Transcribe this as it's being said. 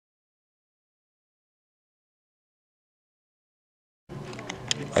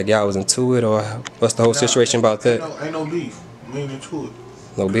Like y'all was into it, or what's the whole situation about that? Ain't no beef. We ain't into it.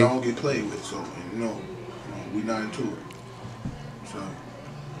 No beef. I don't get played with, so we not into it. So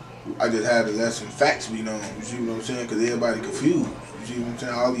I just had to let some facts be known. You see what I'm saying? Because everybody confused. You see what I'm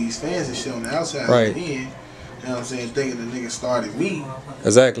saying? All these fans and shit on the outside, right? In, you know what I'm saying? Thinking the nigga started me.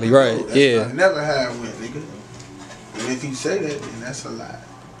 Exactly right. That's yeah. I never had one, nigga. And if he say that, then that's a lie.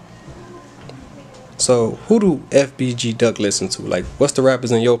 So who do FBG Duck listen to? Like, what's the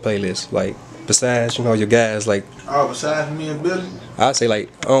rappers in your playlist? Like, besides your guys, like. Oh, besides me and Billy. I'd say like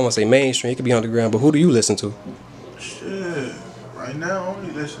I don't want to say mainstream. It could be underground, but who do you listen to? Shit. Right now, I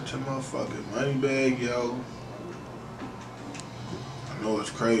only listen to motherfucking Moneybag, yo. I know it's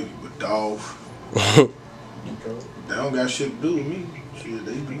crazy, but Dolph. They don't got shit to do with me. Shit,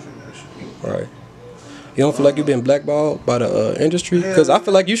 they beefing that shit. Right. You don't feel like you've been blackballed by the industry? Because I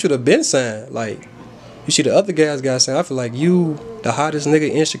feel like you should have been signed. Like, you see the other guys got signed. I feel like you the hottest nigga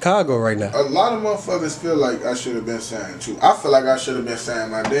in Chicago right now. A lot of motherfuckers feel like I should have been signed too. I feel like I should have been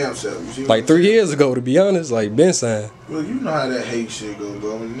signed my damn self. You see like 3 years ago, to be honest, like been signed. Well, you know how that hate shit goes,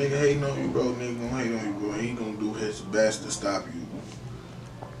 bro. When a nigga hating on you, bro, nigga gonna hate on you, bro. He gonna do his best to stop you.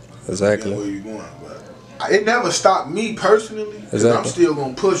 Exactly. Where you going, but it never stopped me personally. Exactly. I'm still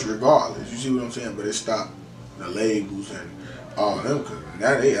gonna push regardless. You see what I'm saying? But it stopped the labels and all of them, cause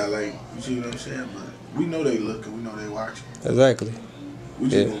now they are like, you see what I'm saying? But we know they looking, we know they watching. Exactly. We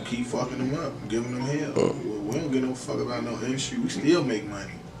just gonna keep fucking them up, giving them hell. We don't give no fuck about no industry. We still make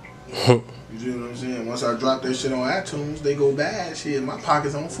money. You see what I'm saying? Once I drop that shit on iTunes, they go bad. Shit, my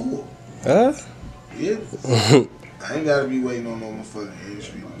pocket's on full. Huh? Yeah. I ain't gotta be waiting on no motherfucking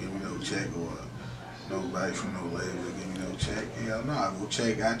industry to give me no check or nobody from no label to give me no check. Hell no, I go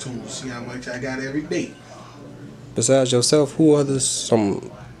check iTunes to see how much I got every day. Besides yourself, who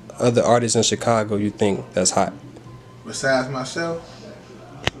some other artists in Chicago you think that's hot? Besides myself,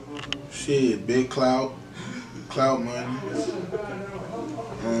 shit, Big Clout Money.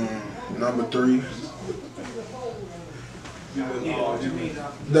 Number 3.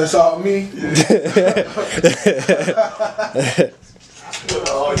 That's all me.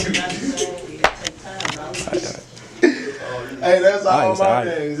 Hey, that's all my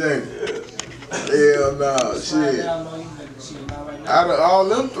names, ain't it? Hell no, shit. Out of all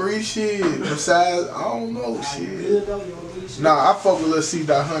them 3 shit, besides, I don't know, shit. Nah, I fuck with Lil C.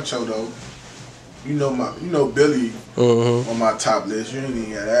 Huncho though. You know Billy on my top list. You ain't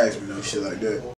even gotta ask me no shit like that.